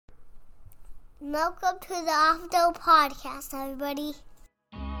Welcome to the Off-Though Podcast, everybody.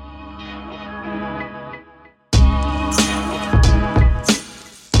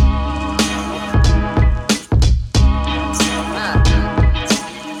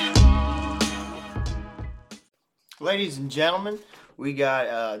 Ladies and gentlemen, we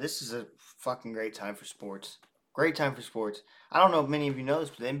got, this is a fucking great time for sports. Great time for sports. I don't know if many of you know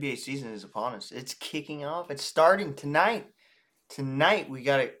this, but the NBA season is upon us. It's kicking off. It's starting tonight. Tonight, we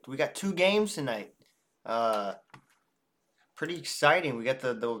got 2 games tonight. Pretty exciting. We got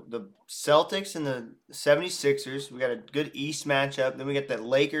the Celtics and the 76ers. We got a good East matchup. Then we got the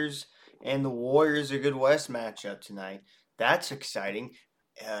Lakers and the Warriors, a good West matchup tonight. That's exciting.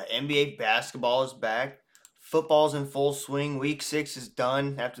 NBA basketball is back. Football's in full swing. Week 6 is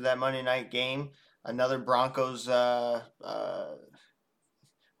done after that Monday night game. Another Broncos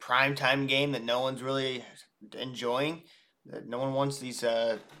primetime game that no one's really enjoying. No one wants these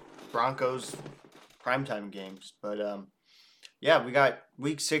Broncos primetime games. But, yeah, we got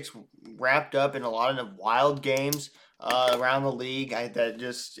Week 6 wrapped up in a lot of wild games around the league.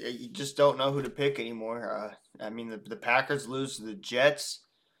 You just don't know who to pick anymore. The Packers lose to the Jets.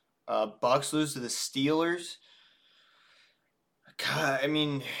 Bucks lose to the Steelers. God,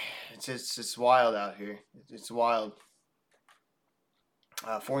 it's wild out here. It's wild.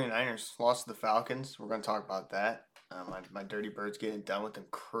 49ers lost to the Falcons. We're going to talk about that. My Dirty Birds getting done with them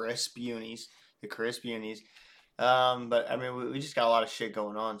crisp unis. The crisp unis. We just got a lot of shit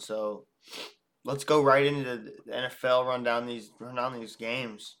going on. So let's go right into the NFL, run down these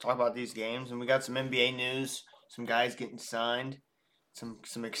games. Talk about these games. And we got some NBA news. Some guys getting signed.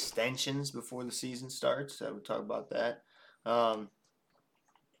 Some extensions before the season starts. So we'll talk about that.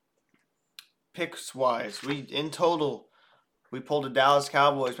 Picks wise, in total we pulled the Dallas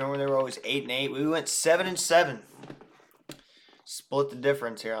Cowboys. Remember they were always 8-8. We went 7-7. Split the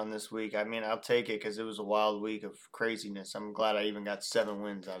difference here on this week. I'll take it because it was a wild week of craziness. I'm glad I even got 7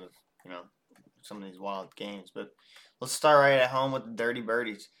 wins out of some of these wild games. But let's start right at home with the Dirty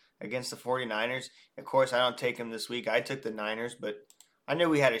Birdies against the 49ers. Of course, I don't take them this week. I took the Niners, but I knew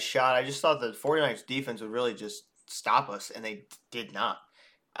we had a shot. I just thought the 49ers defense would really just stop us, and they did not.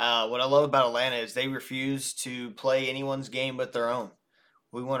 What I love about Atlanta is they refuse to play anyone's game but their own.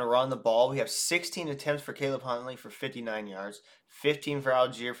 We want to run the ball. We have 16 attempts for Caleb Huntley for 59 yards, 15 for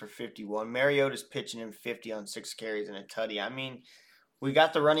Algier for 51. Mariota's pitching him 50 on 6 carries and a tutty. We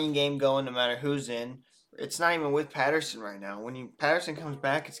got the running game going no matter who's in. It's not even with Patterson right now. When Patterson comes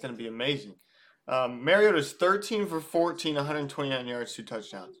back, it's going to be amazing. Mariota's 13 for 14, 129 yards, 2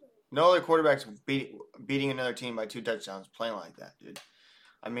 touchdowns. No other quarterback's beating another team by 2 touchdowns playing like that, dude.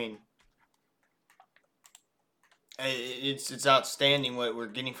 It's outstanding what we're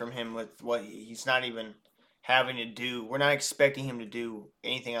getting from him with what he's not even having to do. We're not expecting him to do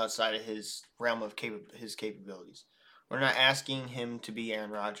anything outside of his realm of his capabilities. We're not asking him to be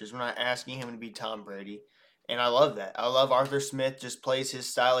Aaron Rodgers. We're not asking him to be Tom Brady. And I love that. I love Arthur Smith just plays his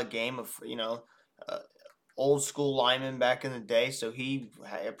style of game of, old school lineman back in the day. So he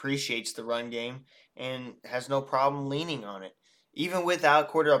appreciates the run game and has no problem leaning on it. Even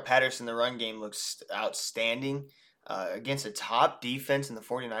without Cordell Patterson, the run game looks outstanding against a top defense in the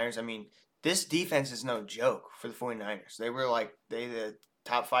 49ers. This defense is no joke for the 49ers. They were the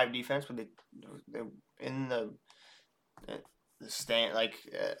top 5 defense, but they in the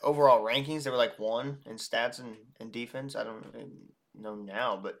overall rankings, they were 1 in stats and defense. I don't know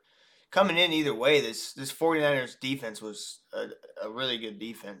now, but coming in either way, this 49ers defense was a really good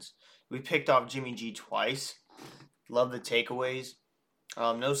defense. We picked off Jimmy G twice. Love the takeaways.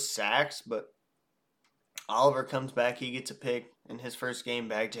 No sacks, but Oliver comes back. He gets a pick in his first game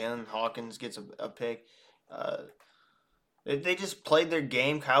back. Jalen Hawkins gets a pick. They just played their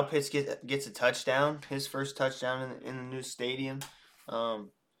game. Kyle Pitts gets a touchdown, his first touchdown in the new stadium.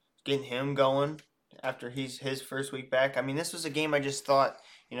 Getting him going after his first week back. This was a game I just thought,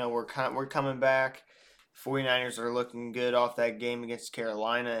 we're coming back. 49ers are looking good off that game against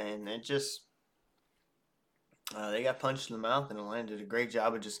Carolina, and it just they got punched in the mouth, and Atlanta did a great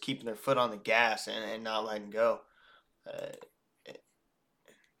job of just keeping their foot on the gas and not letting go.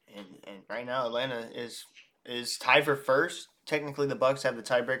 And right now Atlanta is tied for first. Technically, the Bucks have the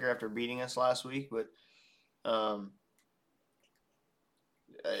tiebreaker after beating us last week, but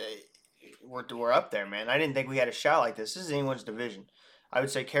we're up there, man. I didn't think we had a shot like this. This is anyone's division. I would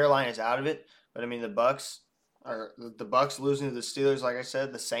say Carolina's out of it, but the Bucks losing to the Steelers, like I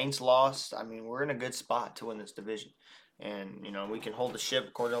said, the Saints lost. We're in a good spot to win this division, and we can hold the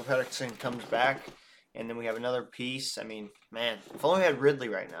ship. Cordell Patterson comes back, and then we have another piece. Man, if only we had Ridley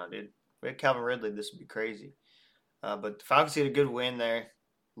right now, dude. If we had Calvin Ridley, this would be crazy. But the Falcons get a good win there.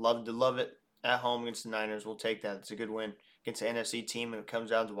 Love it. at home against the Niners. We'll take that. It's a good win against the NFC team when it comes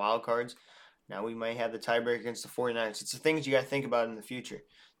down to wild cards. Now we might have the tiebreaker against the 49ers. It's the things you got to think about in the future.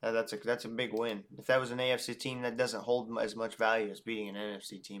 That's a big win. If that was an AFC team, that doesn't hold as much value as beating an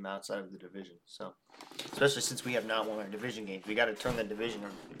NFC team outside of the division. So, especially since we have not won our division games, we got to turn the division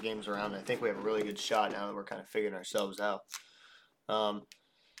games around. I think we have a really good shot now that we're kind of figuring ourselves out.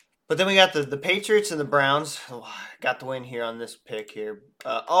 But then we got the Patriots and the Browns. Oh, got the win here on this pick here.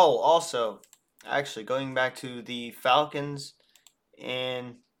 Also, actually going back to the Falcons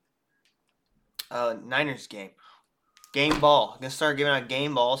and Niners game. Game ball. I'm gonna start giving out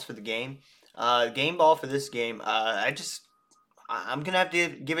game balls for the game. Game ball for this game. I'm gonna have to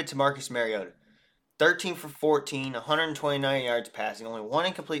give it to Marcus Mariota. 13 for 14, 129 yards passing, only one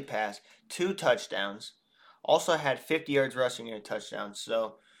incomplete pass, 2 touchdowns. Also had 50 yards rushing and a touchdown.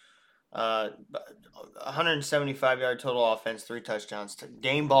 So, 175-yard total offense, 3 touchdowns.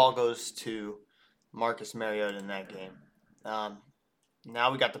 Game ball goes to Marcus Mariota in that game. Now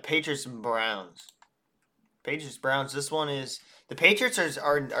we got the Patriots and Browns. Patriots Browns. This one is the Patriots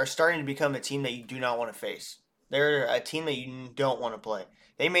are starting to become a team that you do not want to face. They're a team that you don't want to play.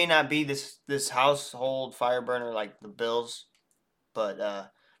 They may not be this household fire burner like the Bills, but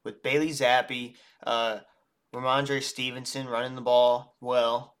with Bailey Zappi, Ramondre Stevenson running the ball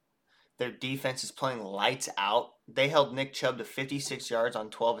well, their defense is playing lights out. They held Nick Chubb to 56 yards on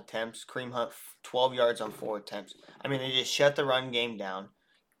 12 attempts. Kareem Hunt 12 yards on 4 attempts. I mean, they just shut the run game down,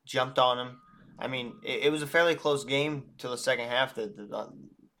 jumped on him. I mean, it was a fairly close game till the second half. The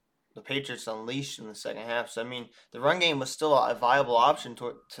Patriots unleashed in the second half. So, I mean, the run game was still a viable option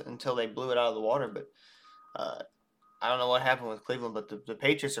until they blew it out of the water. But I don't know what happened with Cleveland, but the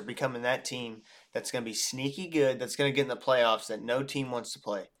Patriots are becoming that team that's going to be sneaky good, that's going to get in the playoffs that no team wants to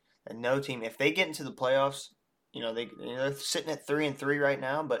play. And no team, if they get into the playoffs, they're sitting at 3-3 right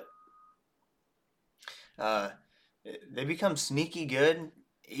now, but they become sneaky good.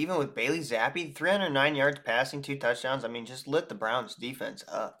 Even with Bailey Zappi, 309 yards passing, 2 touchdowns. I mean, just lit the Browns defense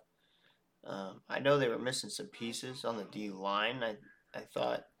up. I know they were missing some pieces on the D line. I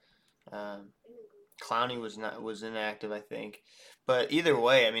thought Clowney was inactive, I think. But either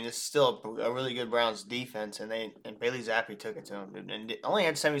way, I mean, it's still a really good Browns defense, and Bailey Zappi took it to him, and only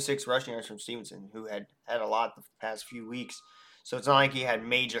had 76 rushing yards from Stevenson, who had a lot the past few weeks. So it's not like he had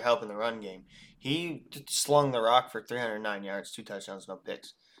major help in the run game. He slung the rock for 309 yards, 2 touchdowns, no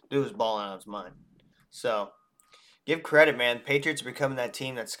picks. Dude was balling out of his mind. So give credit, man. Patriots are becoming that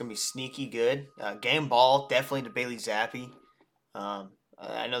team that's going to be sneaky good. Game ball, definitely to Bailey Zappi.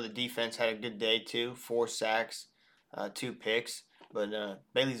 I know the defense had a good day, too. 4 sacks, 2 picks. But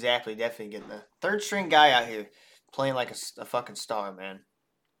Bailey Zappi definitely getting the third-string guy out here playing like a fucking star, man.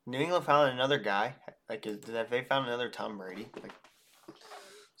 New England found another guy. Like, have they found another Tom Brady? Like,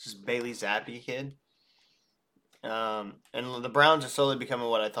 this is Bailey Zappi kid. And the Browns are slowly becoming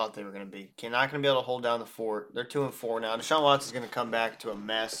what I thought they were going to be. They're not going to be able to hold down the fort. They're 2-4 now. Deshaun Watson's going to come back to a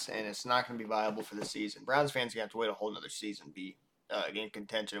mess, and it's not going to be viable for the season. Browns fans are going to have to wait a whole another season to be in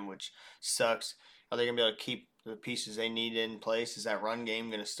contention, which sucks. Are they going to be able to keep the pieces they need in place? Is that run game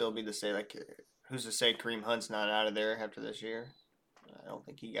going to still be the same? Like, who's to say Kareem Hunt's not out of there after this year? I don't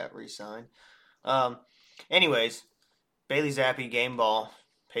think he got re-signed. Anyways, Bailey Zappi, game ball.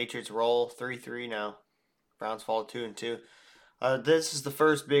 Patriots roll 3-3 now. Browns fall 2-2. This is the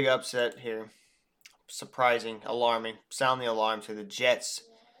first big upset here. Surprising, alarming. Sound the alarm to the Jets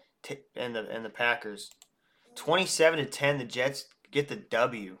and the Packers. 27-10, the Jets get the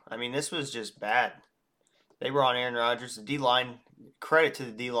W. I mean, this was just bad. They were on Aaron Rodgers. The D-line, credit to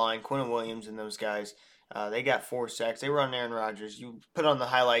the D-line, Quentin Williams and those guys. They got 4 sacks. They were on Aaron Rodgers. You put on the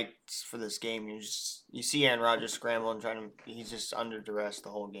highlights for this game, you see Aaron Rodgers scrambling, he's just under duress the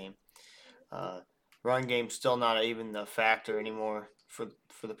whole game. Run game still not even a factor anymore for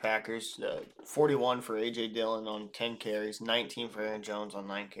the Packers. 41 for A.J. Dillon on 10 carries, 19 for Aaron Jones on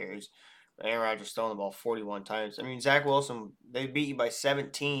 9 carries. Aaron Rodgers throwing the ball 41 times. I mean, Zach Wilson, they beat you by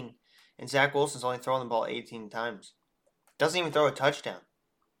 17, and Zach Wilson's only throwing the ball 18 times. Doesn't even throw a touchdown.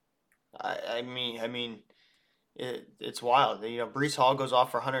 I mean, it's wild. Breece Hall goes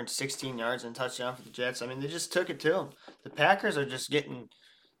off for 116 yards and a touchdown for the Jets. I mean, they just took it to them. The Packers are just getting...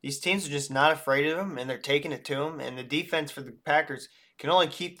 These teams are just not afraid of them, and they're taking it to them. And the defense for the Packers can only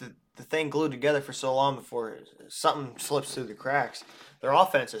keep the thing glued together for so long before something slips through the cracks. Their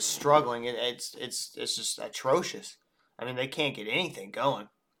offense is struggling. It's just atrocious. I mean, they can't get anything going.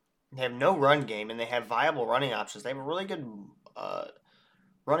 They have no run game, and they have viable running options. They have a really good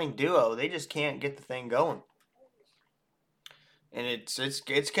running duo. They just can't get the thing going. And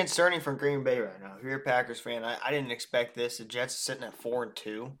it's concerning from Green Bay right now. If you're a Packers fan, I didn't expect this. The Jets are sitting at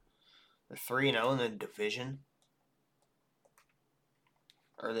 4-2. They're 3-0 in the division.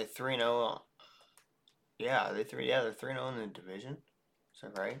 Or are they 3-0? Yeah, they're 3-0 in the division. Is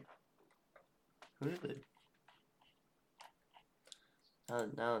that right? Who did they?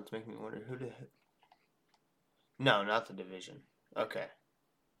 Now it's making me wonder who did. No, not the division. Okay,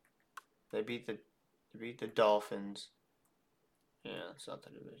 they beat the Dolphins. Yeah, it's not the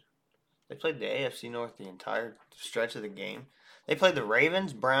division. They played the AFC North the entire stretch of the game. They played the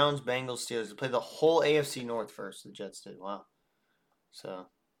Ravens, Browns, Bengals, Steelers. They played the whole AFC North first. The Jets did. Wow. So,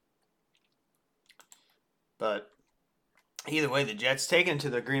 but either way, the Jets taking it to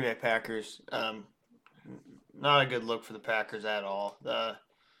the Green Bay Packers. Not a good look for the Packers at all.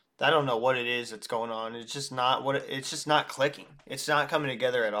 I don't know what it is that's going on. It's just not it's just not clicking. It's not coming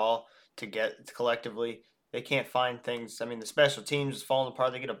together at all to get collectively. They can't find things. I mean, the special teams is falling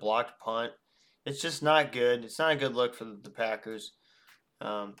apart. They get a blocked punt. It's just not good. It's not a good look for the Packers.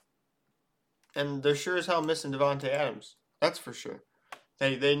 And they're sure as hell missing Devontae Adams. That's for sure.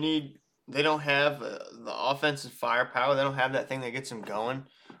 They don't have the offensive firepower. They don't have that thing that gets them going.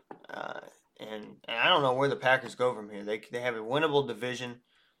 And I don't know where the Packers go from here. They have a winnable division.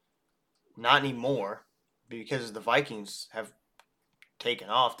 Not anymore, because the Vikings have taken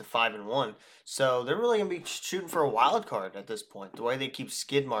off to 5-1. So they're really gonna be shooting for a wild card at this point. The way they keep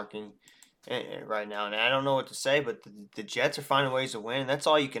skid marking right now, and I don't know what to say, but the Jets are finding ways to win. That's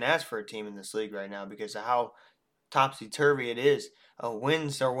all you can ask for a team in this league right now because of how topsy turvy it is.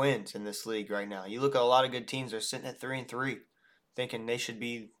 Wins are wins in this league right now. You look at a lot of good teams; they're sitting at 3-3, thinking they should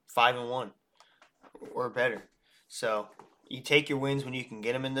be 5-1 or better. So you take your wins when you can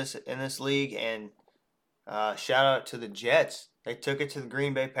get them in this league, and shout out to the Jets. They took it to the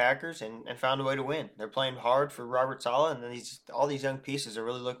Green Bay Packers and found a way to win. They're playing hard for Robert Saleh, and then all these young pieces are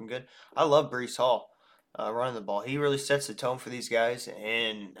really looking good. I love Breece Hall running the ball. He really sets the tone for these guys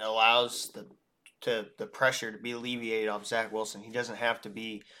and allows the pressure to be alleviated off Zach Wilson. He doesn't have to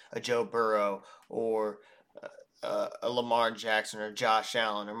be a Joe Burrow or a Lamar Jackson or Josh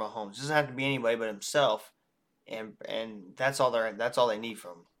Allen or Mahomes. It doesn't have to be anybody but himself, and that's all they need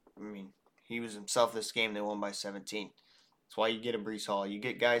from him. I mean, he was himself this game. They won by 17. That's why you get a Breece Hall. You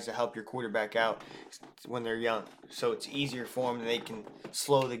get guys to help your quarterback out when they're young, so it's easier for them, and they can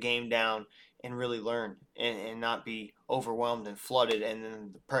slow the game down and really learn and not be overwhelmed and flooded, and then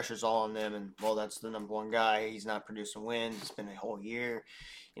the pressure's all on them, and, well, that's the number one guy. He's not producing wins. It's been a whole year.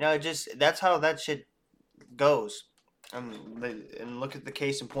 That's how that shit goes. And look at the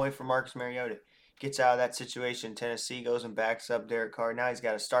case in point for Marcus Mariota. Gets out of that situation. Tennessee goes and backs up Derek Carr. Now he's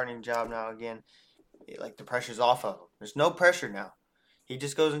got a starting job now again. Like, the pressure's off of him. There's no pressure now. He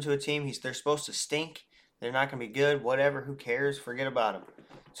just goes into a team. They're supposed to stink. They're not going to be good. Whatever. Who cares? Forget about him.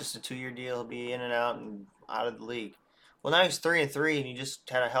 It's just a 2-year deal. He'll be in and out of the league. Well, now he's 3-3, and he just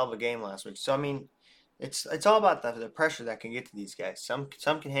had a hell of a game last week. So, I mean, it's all about the pressure that can get to these guys. Some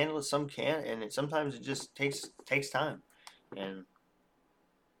can handle it, some can't, and sometimes it just takes time. And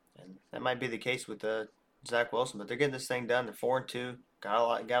that might be the case with Zach Wilson, but they're getting this thing done. They're 4-2.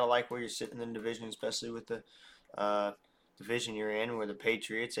 Gotta like where you're sitting in the division, especially with the division you're in, where the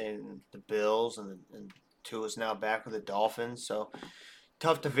Patriots and the Bills and Tua's now back with the Dolphins. So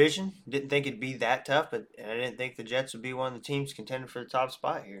tough division. Didn't think it'd be that tough, but I didn't think the Jets would be one of the teams contending for the top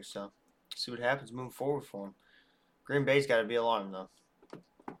spot here. So see what happens moving forward for them. Green Bay's got to be alarmed though.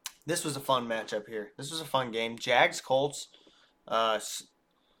 This was a fun matchup here. This was a fun game. Jags Colts.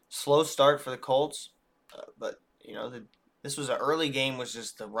 Slow start for the Colts, but this was an early game. Was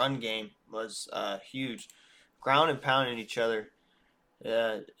just the run game was huge, ground and pounding each other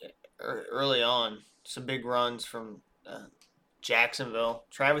early on. Some big runs from Jacksonville.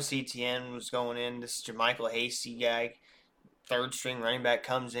 Travis Etienne was going in. This Jermichael Hasty guy, third string running back,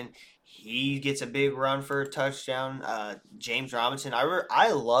 comes in. He gets a big run for a touchdown. James Robinson.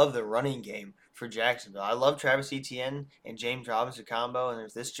 I love the running game for Jacksonville. I love Travis Etienne and James Robinson combo, and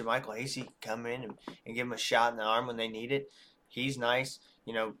if this Jermichael Hasty can come in and give him a shot in the arm when they need it, he's nice.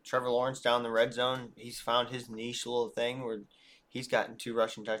 Trevor Lawrence down the red zone, he's found his niche little thing where he's gotten 2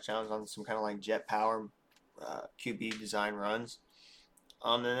 rushing touchdowns on some kind of like jet power QB design runs.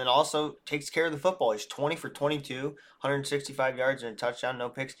 And then also takes care of the football. He's 20 for 22, 165 yards and a touchdown, no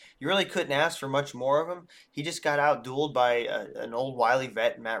picks. You really couldn't ask for much more of him. He just got out-dueled by an old wily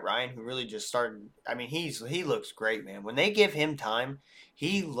vet, Matt Ryan, who really just started. I mean, he looks great, man. When they give him time,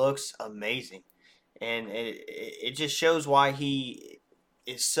 he looks amazing. And it just shows why he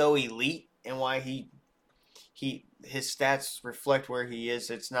is so elite and why his stats reflect where he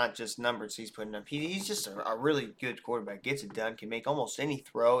is. It's not just numbers he's putting up. He's just a really good quarterback. Gets it done. Can make almost any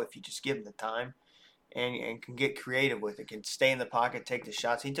throw if you just give him the time. and can get creative with it. Can stay in the pocket, take the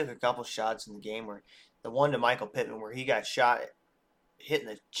shots. He took a couple shots in the game where the one to Michael Pittman where he got hit in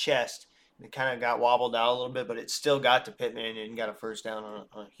the chest. And it kind of got wobbled out a little bit, but it still got to Pittman and got a first down on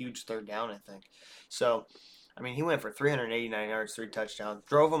a huge third down, I think. So, I mean, he went for 389 yards, 3 touchdowns,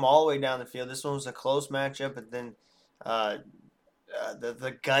 drove them all the way down the field. This one was a close matchup, but then uh,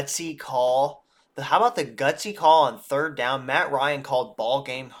 the gutsy call. How about the gutsy call on third down? Matt Ryan called ball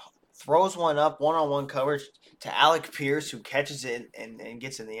game, throws one up, one-on-one coverage to Alec Pierce, who catches it and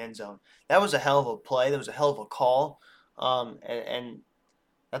gets in the end zone. That was a hell of a play. That was a hell of a call. And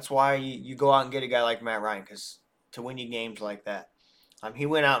that's why you go out and get a guy like Matt Ryan, because to win you games like that. He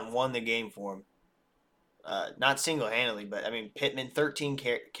went out and won the game for him. Not single-handedly, but, I mean, Pittman, 13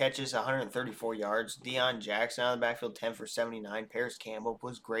 catches, 134 yards. Deion Jackson out of the backfield, 10 for 79. Paris Campbell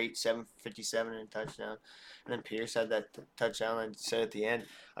was great, 757 and a touchdown. And then Pierce had that touchdown I said at the end.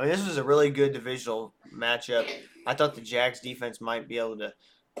 I mean, this was a really good divisional matchup. I thought the Jags defense might be able to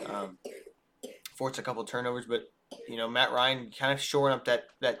force a couple turnovers, but Matt Ryan kind of shoring up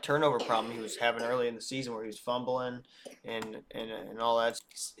that turnover problem he was having early in the season where he was fumbling and all that.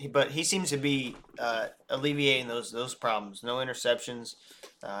 But he seems to be alleviating those problems. No interceptions,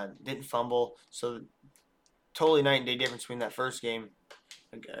 didn't fumble. So totally night and day difference between that first game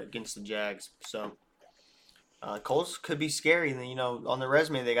against the Jags. So Colts could be scary. On the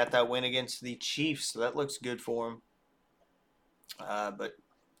resume they got that win against the Chiefs, so that looks good for them. But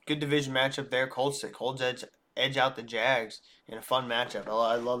good division matchup there. Colts edge out the Jags in a fun matchup.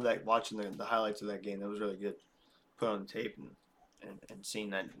 I love that, watching the highlights of that game. That was really good. Put on the tape and seeing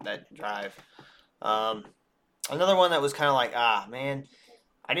that drive. Another one that was kind of like, man,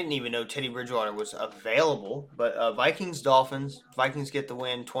 I didn't even know Teddy Bridgewater was available. But Vikings-Dolphins. Vikings get the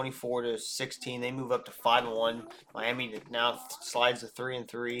win 24-16. They move up to 5-1. Miami now slides to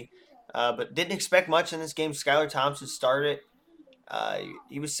 3-3. But didn't expect much in this game. Skylar Thompson started.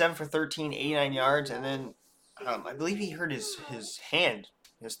 He was 7 for 13, 89 yards, and then I believe he hurt his hand,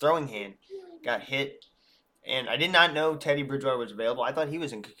 his throwing hand, got hit. And I did not know Teddy Bridgewater was available. I thought he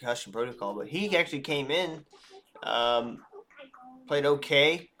was in concussion protocol, but he actually came in, played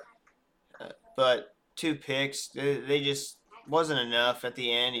okay, but 2 picks. They just wasn't enough at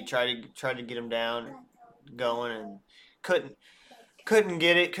the end. He tried to get him down, going, and couldn't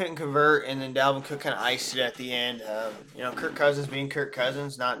get it, couldn't convert, and then Dalvin Cook kind of iced it at the end. Kirk Cousins being Kirk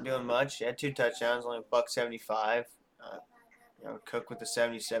Cousins, not doing much. He had 2 touchdowns, only $175. Cook with the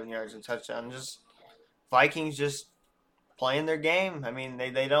 77 yards and touchdown. Just Vikings just playing their game. I mean,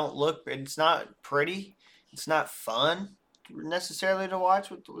 they don't look. It's not pretty. It's not fun necessarily to watch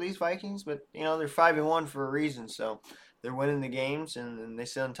with these Vikings, but they're 5-1 for a reason. So they're winning the games and they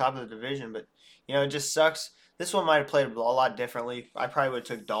sit on top of the division. But it just sucks. This one might have played a lot differently. I probably would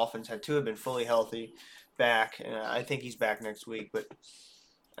have took Dolphins had Tua been fully healthy back. And I think he's back next week. But,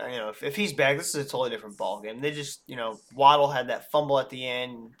 if he's back, this is a totally different ball game. They just, Waddle had that fumble at the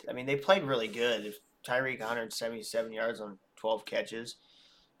end. I mean, they played really good. If Tyreek 177 yards on 12 catches.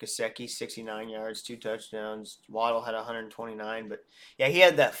 Gesicki 69 yards, 2 touchdowns. Waddle had 129. But, yeah, he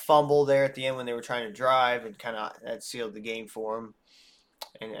had that fumble there at the end when they were trying to drive, and kind of that sealed the game for him.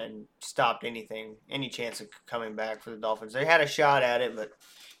 And stopped any chance of coming back for the Dolphins. They had a shot at it, but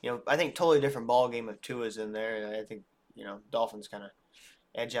I think totally different ball game if Tua's in there. And I think Dolphins kind of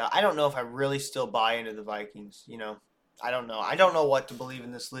edge out. I don't know if I really still buy into the Vikings. I don't know. I don't know what to believe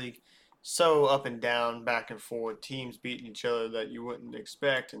in this league. So up and down, back and forth, teams beating each other that you wouldn't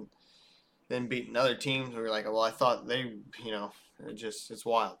expect, and then beating other teams where you're like, well, I thought they, it's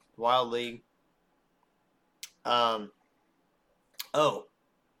wild league.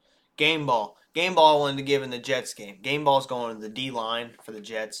 Game ball. Game ball I wanted to give in the Jets game. Game ball's going to the D line for the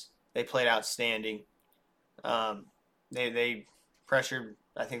Jets. They played outstanding. They pressured.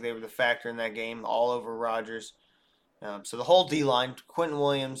 I think they were the factor in that game, all over Rodgers. So the whole D line, Quentin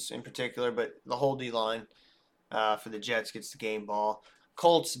Williams in particular, but the whole D line for the Jets gets the game ball.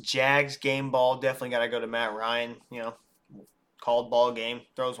 Colts Jags game ball, definitely got to go to Matt Ryan. Called ball game,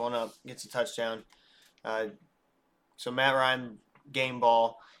 throws one up, gets a touchdown. So Matt Ryan game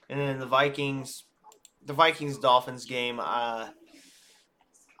ball. And then the Vikings-Dolphins game, I'm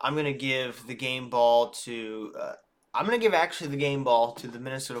going to give the game ball to I'm going to give actually the game ball to the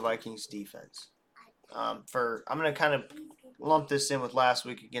Minnesota Vikings defense. I'm going to kind of lump this in with last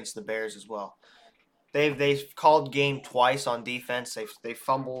week against the Bears as well. They've called game twice on defense. They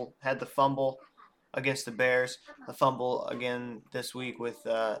had the fumble against the Bears, the fumble again this week with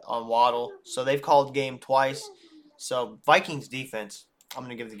on Waddle. So they've called game twice. So Vikings defense, I'm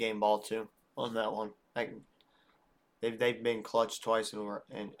going to give the game ball to on that one. They've been clutch twice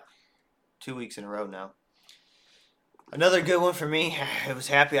and 2 weeks in a row now. Another good one for me. I was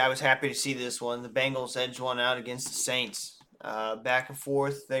happy to see this one. The Bengals edged one out against the Saints. Back and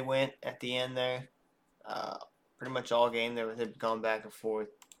forth they went at the end there. Pretty much all game they've gone back and forth,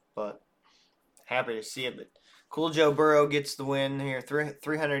 but happy to see it. But cool, Joe Burrow gets the win here.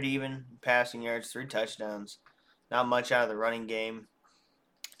 300 even passing yards, 3 touchdowns. Not much out of the running game.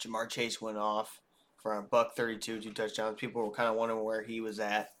 Jamar Chase went off for a $132, 2 touchdowns. People were kind of wondering where he was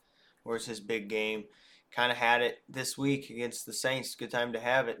at. Where's his big game? Kind of had it this week against the Saints. Good time to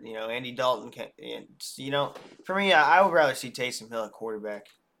have it. Andy Dalton for me, I would rather see Taysom Hill at quarterback.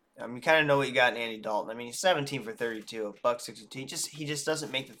 You kind of know what you got in Andy Dalton. he's 17 for 32, $162. He just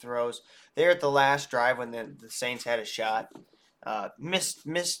doesn't make the throws. There at the last drive when the Saints had a shot,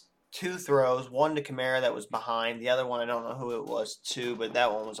 missed 2 throws. One to Kamara that was behind. The other one I don't know who it was to, but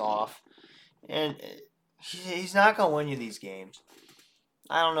that one was off. And he's not gonna win you these games.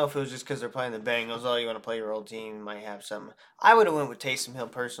 I don't know if it was just because they're playing the Bengals. Oh, you want to play your old team? You might have something. I would have went with Taysom Hill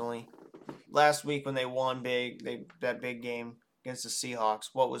personally. Last week when they won that big game against the Seahawks,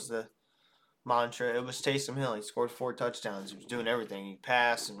 what was the mantra? It was Taysom Hill. He scored 4 touchdowns. He was doing everything. He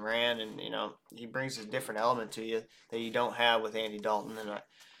passed and ran, and he brings a different element to you that you don't have with Andy Dalton. And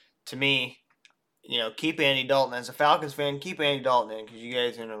to me, keep Andy Dalton as a Falcons fan. Keep Andy Dalton in because you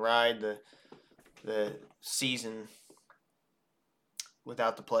guys are gonna ride the season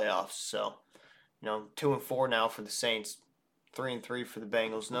without the playoffs. So, 2-4 now for the Saints, 3-3 for the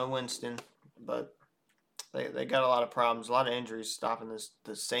Bengals. No Winston, but they got a lot of problems, a lot of injuries stopping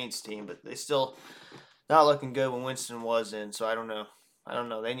the Saints team, but they still not looking good when Winston was in. So I don't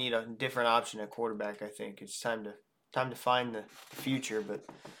know. They need a different option at quarterback. I think it's time to find the future. But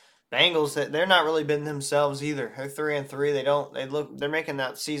Bengals, they're not really been themselves either. They're 3-3. They're making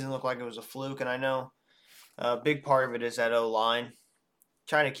that season look like it was a fluke, and I know a big part of it is that O-line.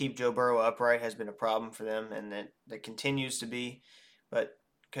 Trying to keep Joe Burrow upright has been a problem for them, and that continues to be. But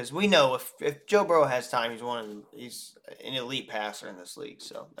because we know if Joe Burrow has time, he's an elite passer in this league,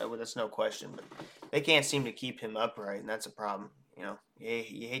 so that's no question. But they can't seem to keep him upright, and that's a problem. You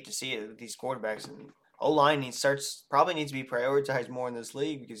hate to see it with these quarterbacks, and O-line probably needs to be prioritized more in this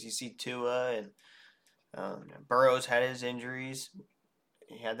league because you see Tua and Burrow's had his injuries.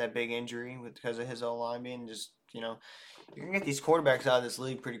 He had that big injury because of his O-line being just you're going to get these quarterbacks out of this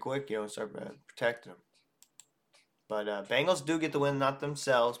league pretty quick, and start protecting them. But Bengals do get the win, not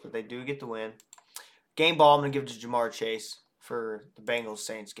themselves, but they do get the win. Game ball, I'm going to give it to Jamar Chase for the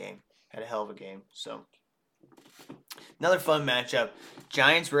Bengals-Saints game. Had a hell of a game. So, another fun matchup.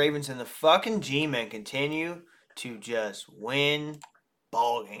 Giants-Ravens, and the fucking G-Men continue to just win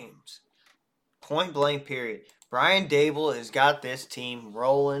ball games. Point blank period. Brian Dable has got this team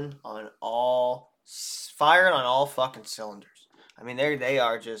rolling firing on all fucking cylinders. They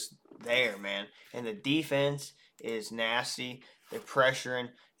are just there, man. And the defense is nasty. They're pressuring.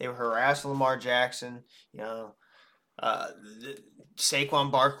 They were harassing Lamar Jackson.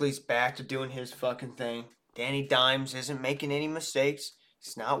 Saquon Barkley's back to doing his fucking thing. Danny Dimes isn't making any mistakes.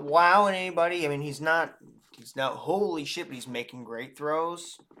 He's not wowing anybody. He's not holy shit, but he's making great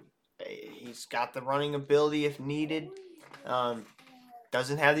throws. He's got the running ability if needed.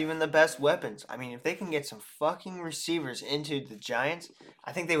 Doesn't have even the best weapons. If they can get some fucking receivers into the Giants,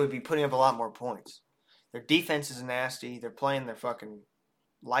 I think they would be putting up a lot more points. Their defense is nasty. They're playing their fucking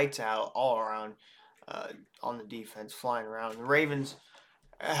lights out all around on the defense, flying around. The Ravens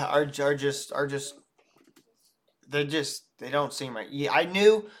are just they don't seem right. Yeah, I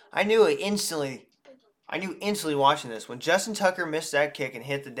knew instantly watching this when Justin Tucker missed that kick and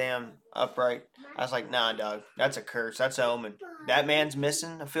hit the damn upright. I was like, nah, dog, that's a curse. That's an omen. That man's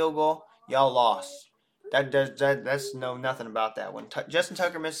missing a field goal. Y'all lost. That's nothing about that. When Justin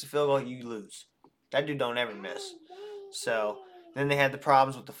Tucker misses a field goal, you lose. That dude don't ever miss. So then they had the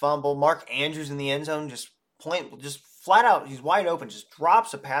problems with the fumble. Mark Andrews in the end zone just flat out. He's wide open. Just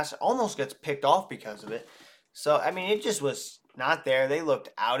drops a pass. Almost gets picked off because of it. So it just was not there. They looked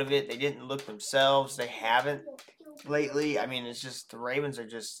out of it. They didn't look themselves. They haven't lately. It's just the Ravens are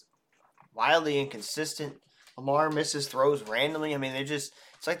just wildly inconsistent. Lamar misses throws randomly. It's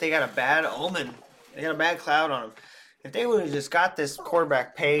like they got a bad omen. They got a bad cloud on them. If they would have just got this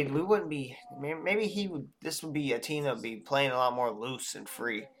quarterback paid, we wouldn't be. This would be a team that would be playing a lot more loose and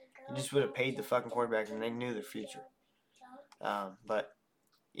free. They just would have paid the fucking quarterback, and they knew their future. But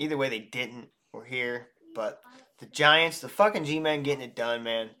either way, they didn't. We're here. But the Giants, the fucking G-Men getting it done,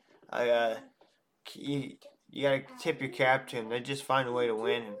 man. You gotta tip your cap to them. They just find a way to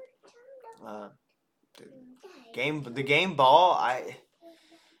win. The game ball,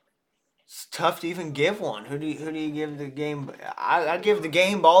 It's tough to even give one. Who do you give the game? I'd give the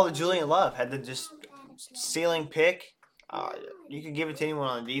game ball to Julian Love. Had the just ceiling pick. Uh, you could give it to anyone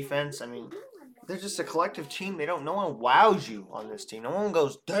on the defense. I mean, they're just a collective team. No one wows you on this team. No one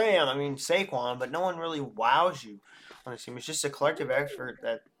goes, damn. I mean, Saquon, but no one really wows you on this team. It's just a collective effort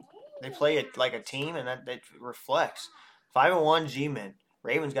that they play it like a team, and that reflects. 5-1 G-men.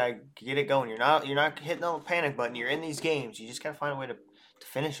 Ravens got to get it going. You're not hitting the panic button. You're in these games. You just got to find a way to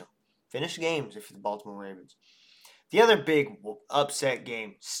finish them. Finish games if you're the Baltimore Ravens. The other big upset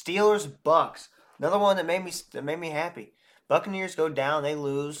game, Steelers-Bucks. Another one that made me happy. Buccaneers go down, they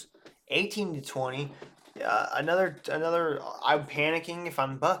lose 18-20. Another I'm panicking if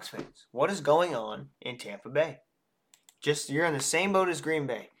I'm Bucks fans. What is going on in Tampa Bay? You're in the same boat as Green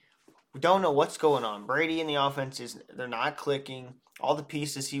Bay. We don't know what's going on. Brady and the offense they're not clicking. All the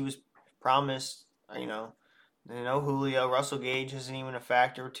pieces he was promised, Julio, Russell Gage isn't even a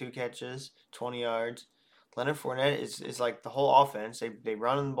factor. 2 catches, 20 yards. Leonard Fournette is like the whole offense. They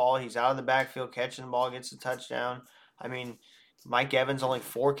run the ball. He's out of the backfield, catching the ball, gets a touchdown. I mean, Mike Evans only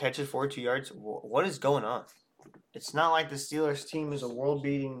 4 catches, 42 yards. What is going on? It's not like the Steelers team is a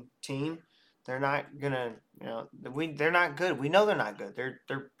world-beating team. They're not gonna, they're not good. We know they're not good.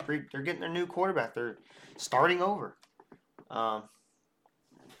 They're getting their new quarterback. They're starting over.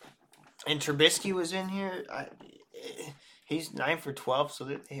 And Trubisky was in here. He's 9 for 12, so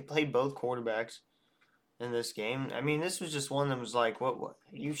they played both quarterbacks in this game. I mean, this was just one that was like, what?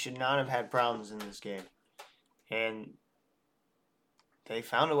 You should not have had problems in this game. And they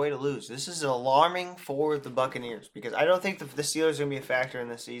found a way to lose. This is alarming for the Buccaneers because I don't think the Steelers are going to be a factor in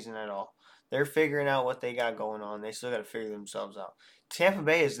this season at all. They're figuring out what they got going on. They still got to figure themselves out. Tampa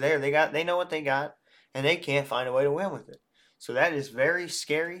Bay is there. They know what they got, and they can't find a way to win with it. So that is very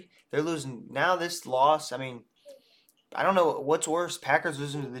scary. They're losing. Now this loss, I mean, I don't know what's worse, Packers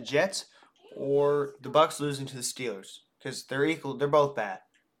losing to the Jets or the Bucs losing to the Steelers because they're equal. They're both bad.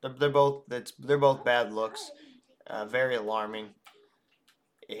 They're both bad looks. Very alarming.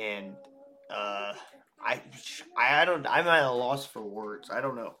 And I'm at a loss for words. I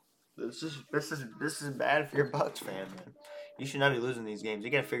don't know. This is bad if you're a Bucs fan, man. You should not be losing these games.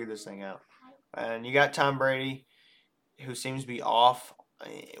 You got to figure this thing out. And you got Tom Brady, who seems to be off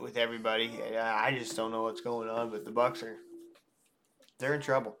with everybody. I just don't know what's going on, but the Bucs they're in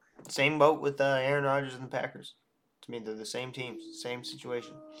trouble. Same boat with Aaron Rodgers and the Packers. To me, they're the same teams, same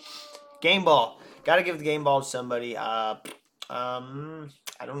situation. Game ball. Got to give the game ball to somebody. I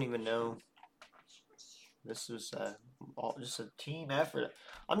don't even know. This is just a team effort.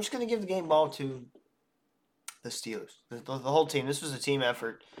 I'm just going to give the game ball to the Steelers. The whole team. This was a team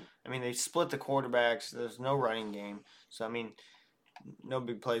effort. I mean, they split the quarterbacks. There's no running game. So, I mean, no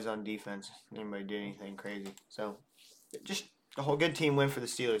big plays on defense. Anybody did anything crazy. So, just a whole good team win for the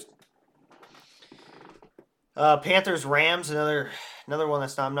Steelers. Panthers, Rams, another one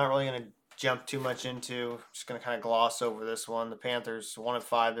I'm not really going to jump too much into. Just going to kind of gloss over this one. The Panthers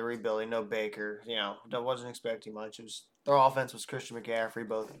 1-5. They're rebuilding. No Baker. Wasn't expecting much. Their offense was Christian McCaffrey,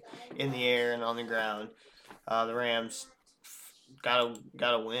 both in the air and on the ground. The Rams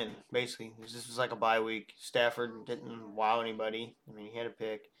gotta win. Basically, this was like a bye week. Stafford didn't wow anybody. I mean, he had a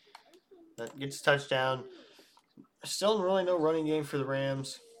pick. But gets a touchdown. Still really no running game for the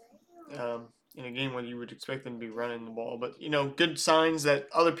Rams. In a game where you would expect them to be running the ball. But, good signs that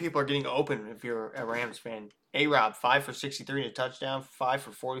other people are getting open if you're a Rams fan. A-Rob, 5 for 63 and a touchdown, 5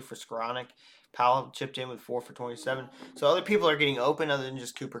 for 40 for Skoranek. Powell chipped in with 4 for 27. So other people are getting open other than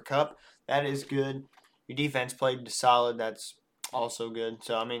just Cooper Kupp. That is good. Your defense played solid. That's also good.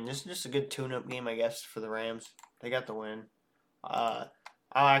 So, I mean, this is just a good tune-up game, I guess, for the Rams. They got the win. I'll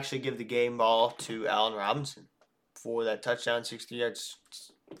actually give the game ball to Allen Robinson for that touchdown, 60 yards,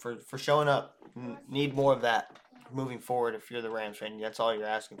 for showing up. Need more of that moving forward if you're the Rams fan. That's all you're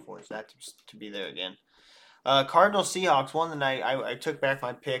asking for is that to be there again. Cardinals Seahawks won the night. I took back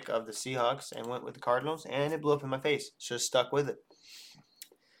my pick of the Seahawks and went with the Cardinals, and it blew up in my face. Should have stuck with it.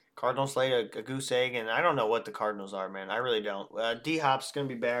 Cardinals laid a goose egg, and I don't know what the Cardinals are, man. I really don't. D-Hop's going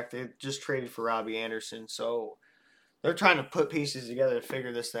to be back. They just traded for Robbie Anderson, so they're trying to put pieces together to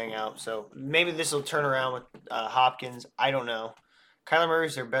figure this thing out. So maybe this will turn around with Hopkins. I don't know. Kyler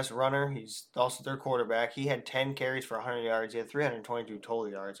Murray's their best runner. He's also their quarterback. He had 10 carries for 100 yards. He had 322 total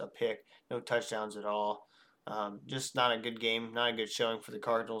yards, a pick, no touchdowns at all. Just not a good game, not a good showing for the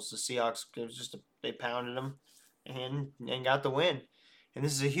Cardinals. The Seahawks, they pounded them and got the win. And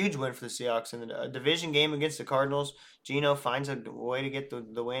this is a huge win for the Seahawks. In the division game against the Cardinals, Geno finds a way to get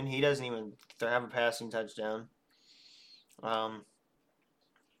the win. He doesn't even have a passing touchdown.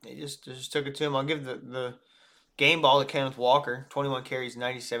 They just took it to him. I'll give the game ball to Kenneth Walker, 21 carries,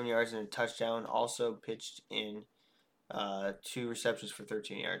 97 yards, and a touchdown. Also pitched in 2 receptions for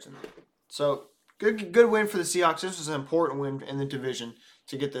 13 yards. So good win for the Seahawks. This was an important win in the division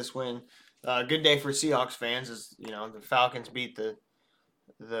to get this win. Good day for Seahawks fans as the Falcons beat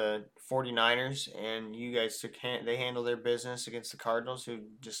the 49ers, and you guys they handled their business against the Cardinals, who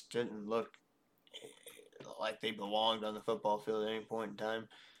just didn't look like they belonged on the football field at any point in time.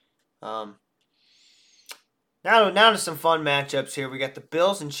 Now to some fun matchups here. We got the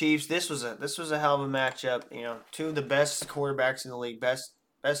Bills and Chiefs. This was a hell of a matchup. Two of the best quarterbacks in the league,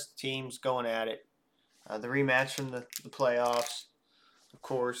 best teams going at it. The rematch from the playoffs. Of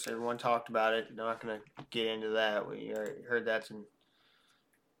course, everyone talked about it. I'm not going to get into that. We already heard that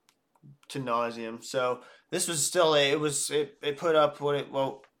to nauseum. So this was still it put up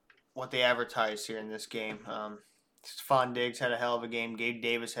what they advertised here in this game. Stephon Diggs had a hell of a game. Gabe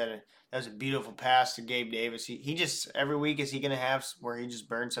Davis that was a beautiful pass to Gabe Davis. He just every week is he going to have where he just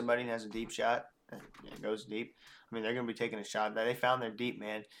burns somebody and has a deep shot and it goes deep. I mean, they're going to be taking a shot at that. They found their deep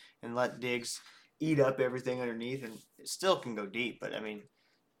man and let Diggs eat up everything underneath, and it still can go deep. But I mean,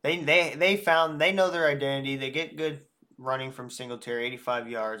 they know their identity. They get good running from Singletary, 85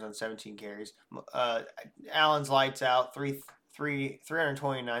 yards on 17 carries. Allen's lights out,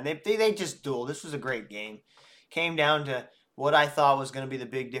 329. They just duel. This was a great game. Came down to what I thought was going to be the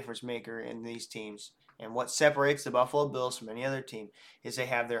big difference maker in these teams. And what separates the Buffalo Bills from any other team is they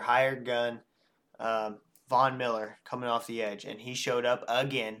have their hired gun, Von Miller, coming off the edge. And he showed up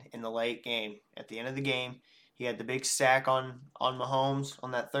again in the late game. At the end of the game, he had the big sack on Mahomes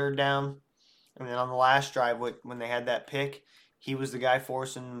on that third down. And then on the last drive, when they had that pick, he was the guy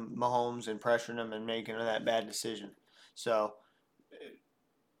forcing Mahomes and pressuring him and making that bad decision. So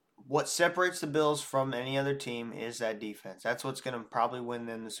what separates the Bills from any other team is that defense. That's what's going to probably win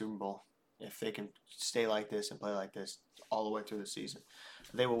them the Super Bowl if they can stay like this and play like this all the way through the season.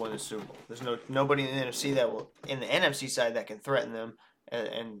 They will win the Super Bowl. There's nobody in the NFC side that can threaten them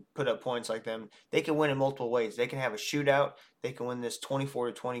and put up points like them. They can win in multiple ways. They can have a shootout. They can win this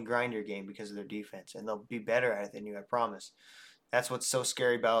 24-20 grinder game because of their defense, and they'll be better at it than you, I promise. That's what's so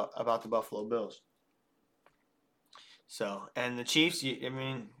scary about the Buffalo Bills. So, and the Chiefs,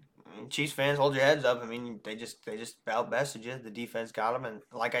 Chiefs fans, hold your heads up. I mean, they just outbested you. The defense got them, and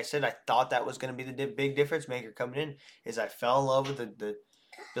like I said, I thought that was going to be the big difference maker coming in. Is I fell in love with the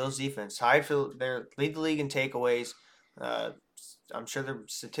Bills defense. They lead the league in takeaways. I'm sure they're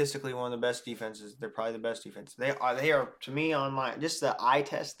statistically one of the best defenses. They're probably the best defense. They are to me on my just the eye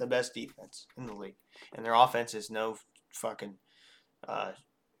test the best defense in the league, and their offense is no fucking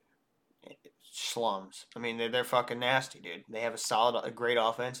slums. I mean, they're fucking nasty, dude. They have a great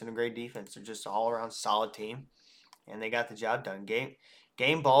offense and a great defense. They're just all around solid team, and they got the job done.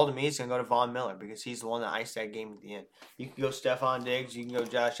 Game ball to me is gonna go to Von Miller because he's the one that iced that game at the end. You can go Stephon Diggs, you can go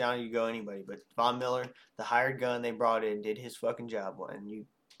Josh Allen, you can go anybody, but Von Miller, the hired gun they brought in, did his fucking job, and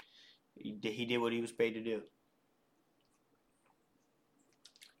he did what he was paid to do.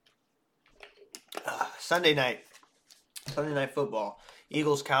 Sunday night football,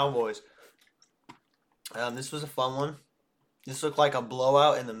 Eagles Cowboys. This was a fun one. This looked like a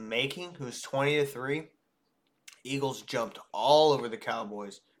blowout in the making. It was 20-3. Eagles jumped all over the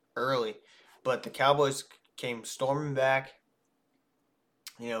Cowboys early, but the Cowboys came storming back.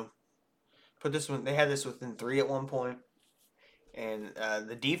 They had this within 3 at one point, and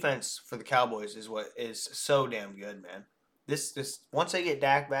the defense for the Cowboys is what is so damn good, man. This once they get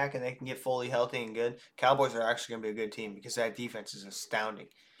Dak back and they can get fully healthy and good, Cowboys are actually gonna be a good team because that defense is astounding.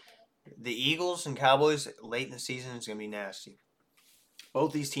 The Eagles and Cowboys late in the season is gonna be nasty.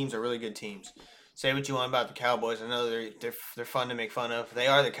 Both these teams are really good teams. Say what you want about the Cowboys. I know they're fun to make fun of. They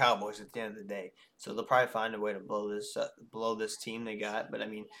are the Cowboys at the end of the day. So they'll probably find a way to blow this team they got. But I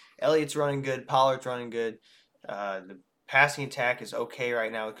mean, Elliott's running good. Pollard's running good. The passing attack is okay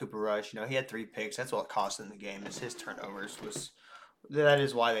right now with Cooper Rush. He had 3 picks. That's what cost them the game. Is his turnovers that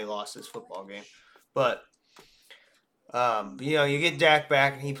is why they lost this football game. But you get Dak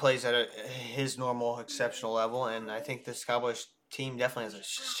back and he plays at his normal exceptional level, and I think this Cowboys team definitely has a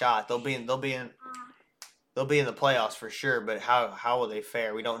shot. They'll be in the playoffs for sure, but how will they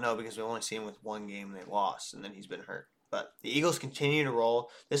fare? We don't know because we only see him with one game and they lost, and then he's been hurt. But the Eagles continue to roll.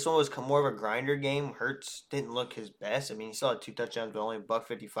 This one was more of a grinder game. Hurts didn't look his best. I mean, he still had 2 touchdowns, but only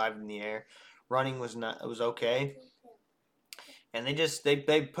 $155 in the air. Running was okay, and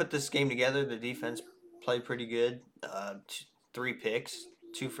they put this game together. The defense played pretty good. 3 picks,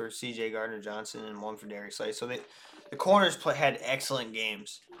 2 for C.J. Gardner-Johnson and 1 for Darius Slay. So the corners had excellent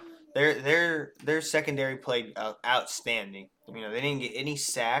games. Their secondary played outstanding. They didn't get any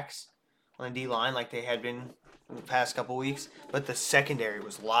sacks on the D line like they had been in the past couple weeks, but the secondary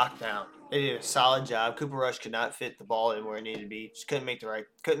was locked down. They did a solid job. Cooper Rush could not fit the ball in where it needed to be. Just couldn't make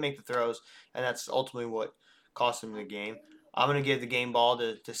the throws, and that's ultimately what cost him the game. I'm gonna give the game ball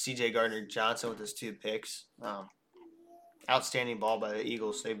to C.J. Gardner Johnson with his 2 picks. Outstanding ball by the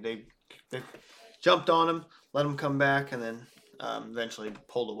Eagles. They jumped on him, let him come back, and then eventually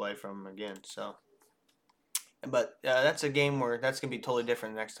pulled away from him again. So, but that's a game where that's gonna be totally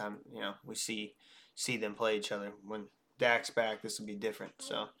different next time. We see them play each other. When Dak's back, this will be different.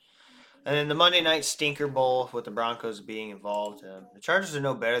 So, and then the Monday night stinker bowl with the Broncos being involved. The Chargers are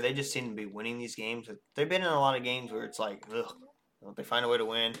no better. They just seem to be winning these games. They've been in a lot of games where it's like, ugh, they find a way to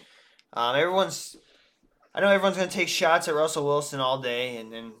win. I know everyone's going to take shots at Russell Wilson all day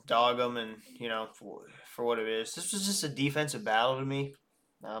and then dog him and, for what it is. This was just a defensive battle to me.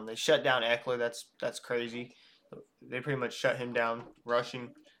 They shut down Eckler. That's crazy. They pretty much shut him down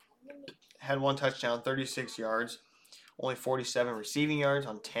rushing. Had 1 touchdown, 36 yards, only 47 receiving yards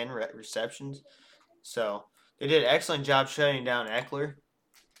on 10 receptions. So they did an excellent job shutting down Eckler.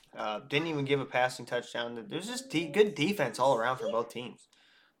 Didn't even give a passing touchdown. There's just good defense all around for both teams.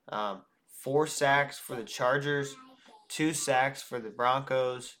 4 sacks for the Chargers, 2 sacks for the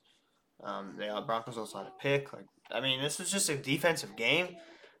Broncos. The Broncos also had a pick. This was just a defensive game.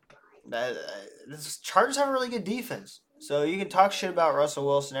 The Chargers have a really good defense. So you can talk shit about Russell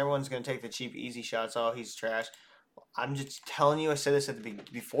Wilson. Everyone's going to take the cheap, easy shots. Oh, he's trash. I'm just telling you, I said this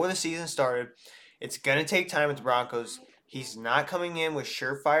before the season started. It's going to take time with the Broncos. He's not coming in with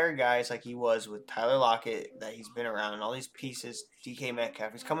surefire guys like he was with Tyler Lockett that he's been around and all these pieces, DK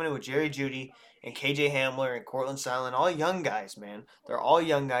Metcalf. He's coming in with Jerry Jeudy and KJ Hamler and Cortland Sutton, all young guys, man. They're all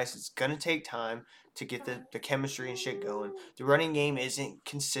young guys. It's going to take time to get the chemistry and shit going. The running game isn't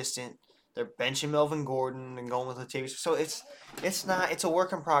consistent. They're benching Melvin Gordon and going with Latavius. So it's a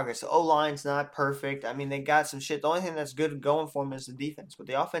work in progress. The O-line's not perfect. They got some shit. The only thing that's good going for them is the defense. But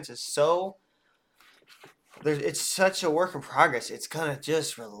the offense is it's such a work in progress. It's going to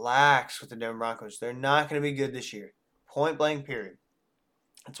just relax with the Denver Broncos. They're not going to be good this year. Point blank, period.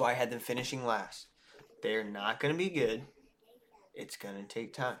 That's why I had them finishing last. They're not going to be good. It's going to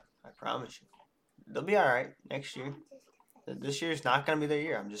take time. I promise you. They'll be all right next year. This year's not going to be their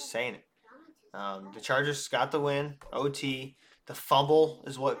year. I'm just saying it. The Chargers got the win. OT. The fumble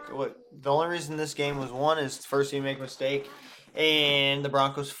is what the only reason this game was won is first team make a mistake. And the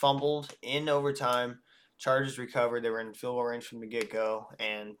Broncos fumbled in overtime. Chargers recovered. They were in field goal range from the get-go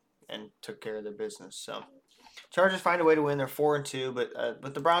and took care of their business. So, Chargers find a way to win. They're 4-2,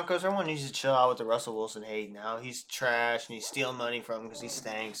 but the Broncos, everyone needs to chill out with the Russell Wilson hate now. He's trash and he's stealing money from him because he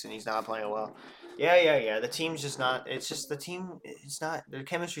stinks and he's not playing well. Yeah. The team's just not. It's just the team. It's not. Their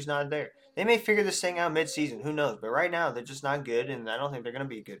chemistry's not there. They may figure this thing out mid-season. Who knows? But right now, they're just not good, and I don't think they're going to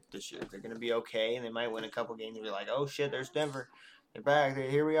be good this year. They're going to be okay, and they might win a couple games and be like, oh shit, there's Denver. They're back.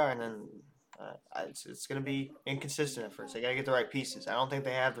 Here we are, and then. It's going to be inconsistent at first. They got to get the right pieces. I don't think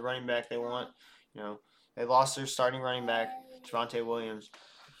they have the running back they want. They lost their starting running back, Javonte Williams,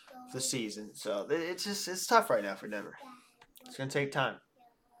 for the season. So it's tough right now for Denver. It's going to take time.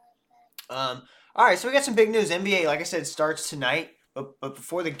 All right, so we got some big news. NBA, like I said, starts tonight. But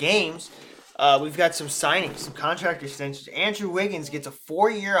before the games, we've got some signings, some contract extensions. Andrew Wiggins gets a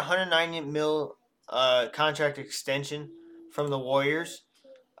 4-year, $190 million contract extension from the Warriors.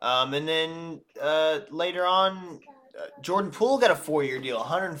 And then later on, Jordan Poole got a 4-year deal,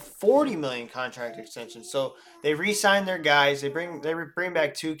 $140 million contract extension. So they re-signed their guys. They bring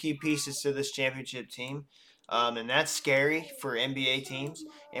back 2 key pieces to this championship team, and that's scary for NBA teams.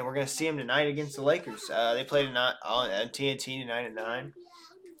 And we're gonna see them tonight against the Lakers. They play tonight on TNT tonight at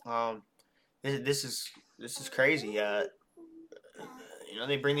 9. This is crazy.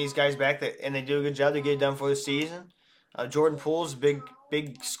 They bring these guys back and they do a good job. They get it done for the season. Jordan Poole's big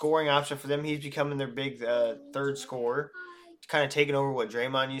scoring option for them. He's becoming their big third scorer. He's kind of taking over what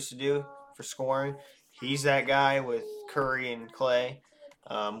Draymond used to do for scoring. He's that guy with Curry and Clay.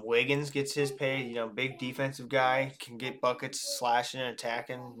 Wiggins gets his pay. Big defensive guy, can get buckets, slashing and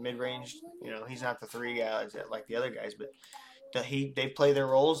attacking mid-range. He's not the 3 guys like the other guys, but they play their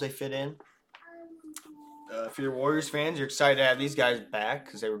roles. They fit in. If you're Warriors fans, you're excited to have these guys back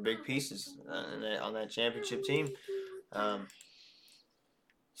because they were big pieces on that championship team.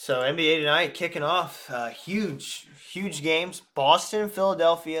 So NBA tonight kicking off huge games. Boston,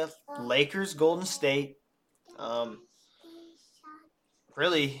 Philadelphia, Lakers, Golden State.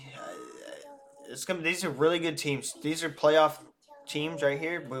 Really, these are really good teams. These are playoff teams right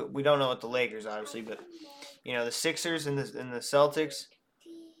here. We don't know what the Lakers obviously, but the Sixers and the Celtics.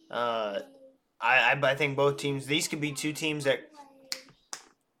 I think both teams. These could be 2 teams that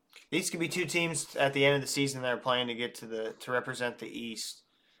These could be two teams at the end of the season that are playing to get to represent the East.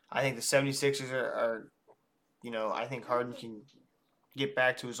 I think the 76ers are I think Harden can get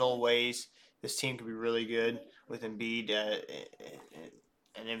back to his old ways. This team could be really good with Embiid,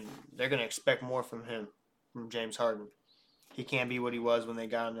 and then they're going to expect more from him, from James Harden. He can't be what he was when they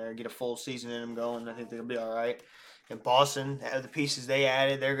got him there. Get a full season in him going. I think they'll be all right. And Boston, the pieces they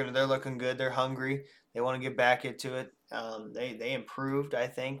added, they're looking good. They're hungry. They want to get back into it. They improved, I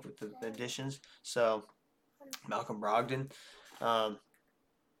think, with the additions. So Malcolm Brogdon.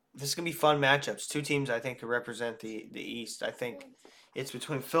 This is gonna be fun matchups. Two teams I think could represent the East. I think it's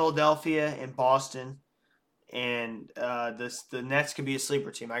between Philadelphia and Boston, and the Nets could be a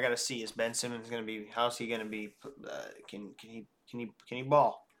sleeper team. I gotta see, is Ben Simmons gonna be? How's he gonna be? Can he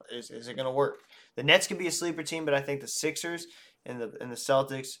ball? Is it gonna work? The Nets could be a sleeper team, but I think the Sixers and the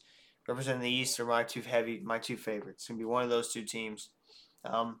Celtics representing the East are my two favorites. It's gonna be one of those two teams.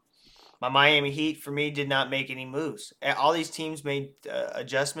 My Miami Heat, for me, did not make any moves. All these teams made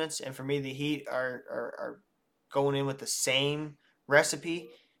adjustments, and for me, the Heat are going in with the same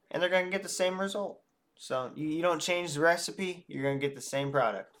recipe, and they're going to get the same result. So you don't change the recipe, you're going to get the same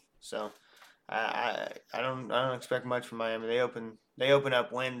product. So I don't expect much from Miami. They open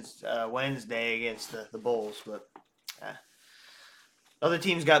up Wednesday against the Bulls, but other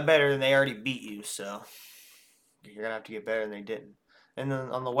teams got better and they already beat you. So you're gonna have to get better than they didn't. And then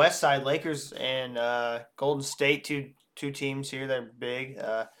on the West side, Lakers and Golden State, two teams here that are big.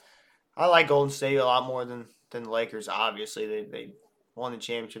 I like Golden State a lot more than the Lakers. Obviously, they won the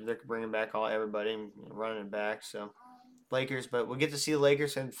championship. They're bringing back everybody and running it back. So Lakers, but we'll get to see the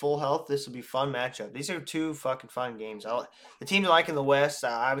Lakers in full health. This will be a fun matchup. These are two fucking fun games. The teams I like in the West,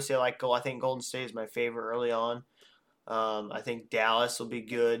 obviously I think Golden State is my favorite early on. I think Dallas will be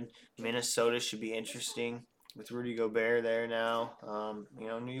good. Minnesota should be interesting with Rudy Gobert there now.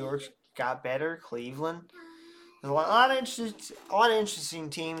 New York's got better. Cleveland. There's a lot of interesting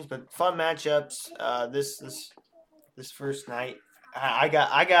teams, but fun matchups. This first night, I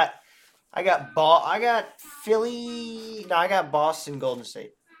got Philly. No, I got Boston Golden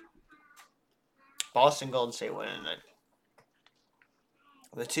State. Boston Golden State winning tonight.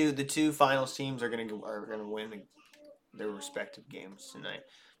 The two finals teams are gonna win their respective games tonight.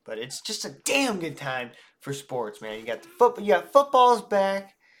 But it's just a damn good time for sports, man. You got football's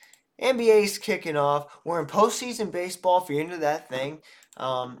back. NBA's kicking off. We're in postseason baseball if you're into that thing.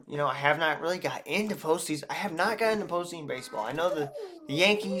 I have not really got into postseason. I have not gotten into postseason baseball. I know the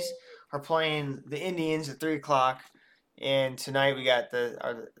Yankees are playing the Indians at 3:00, and tonight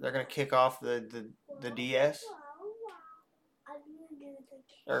they're gonna kick off the DS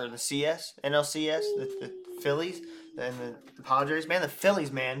or the CS, NLCS, the Phillies and the Padres. Man, the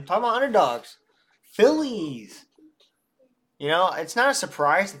Phillies, man. Talking about underdogs. Phillies. It's not a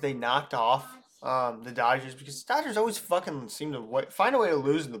surprise that they knocked off the Dodgers, because the Dodgers always fucking seem to find a way to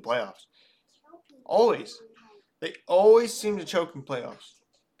lose in the playoffs. Always. They always seem to choke in playoffs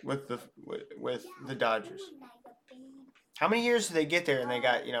with the Dodgers. How many years did they get there and they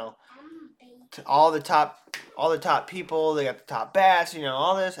got, all the top people, they got the top bats,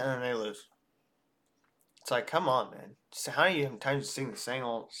 all this, and then they lose. It's like, come on, man. How do you have time to sing the same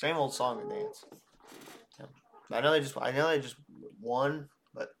old song and dance? I know they just won,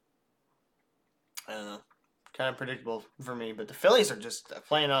 but I don't know. Kind of predictable for me. But the Phillies are just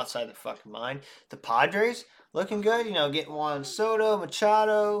playing outside their fucking mind. The Padres looking good. Getting Juan Soto,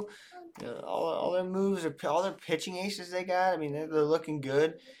 Machado, all their moves, all their pitching aces they got. I mean, they're looking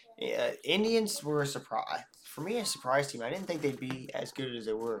good. Indians were a surprise. For me, a surprise team. I didn't think they'd be as good as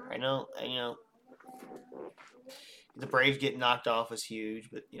they were. I know. The Braves getting knocked off was huge,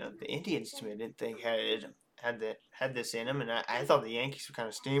 but the Indians to me I didn't think had this in them, and I thought the Yankees would kind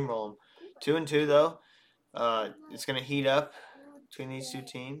of steamroll them. 2-2 though. It's gonna heat up between these two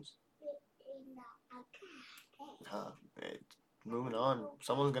teams. Moving on.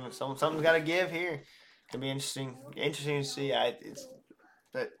 Something's got to give here. It's gonna be interesting to see. Like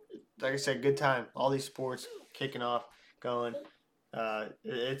I said, good time. All these sports kicking off, going.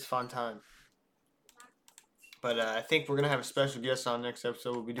 It's fun time. But I think we're gonna have a special guest on next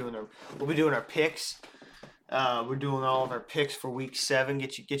episode. We'll be doing our picks. We're doing all of our picks for Week 7.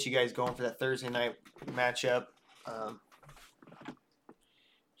 Get you guys going for that Thursday night matchup.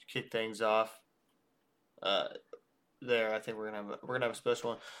 Kick things off. There, I think we're gonna have a special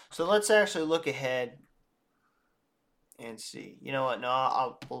one. So let's actually look ahead and see. You know what?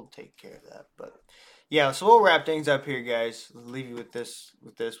 No, we'll take care of that. But yeah, so we'll wrap things up here, guys. We'll leave you with this.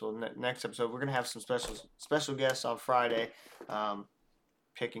 Well, next episode, we're gonna have some special guests on Friday,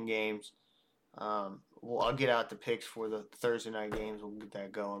 picking games. I'll get out the picks for the Thursday night games. We'll get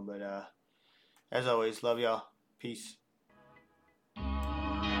that going. But as always, love y'all. Peace.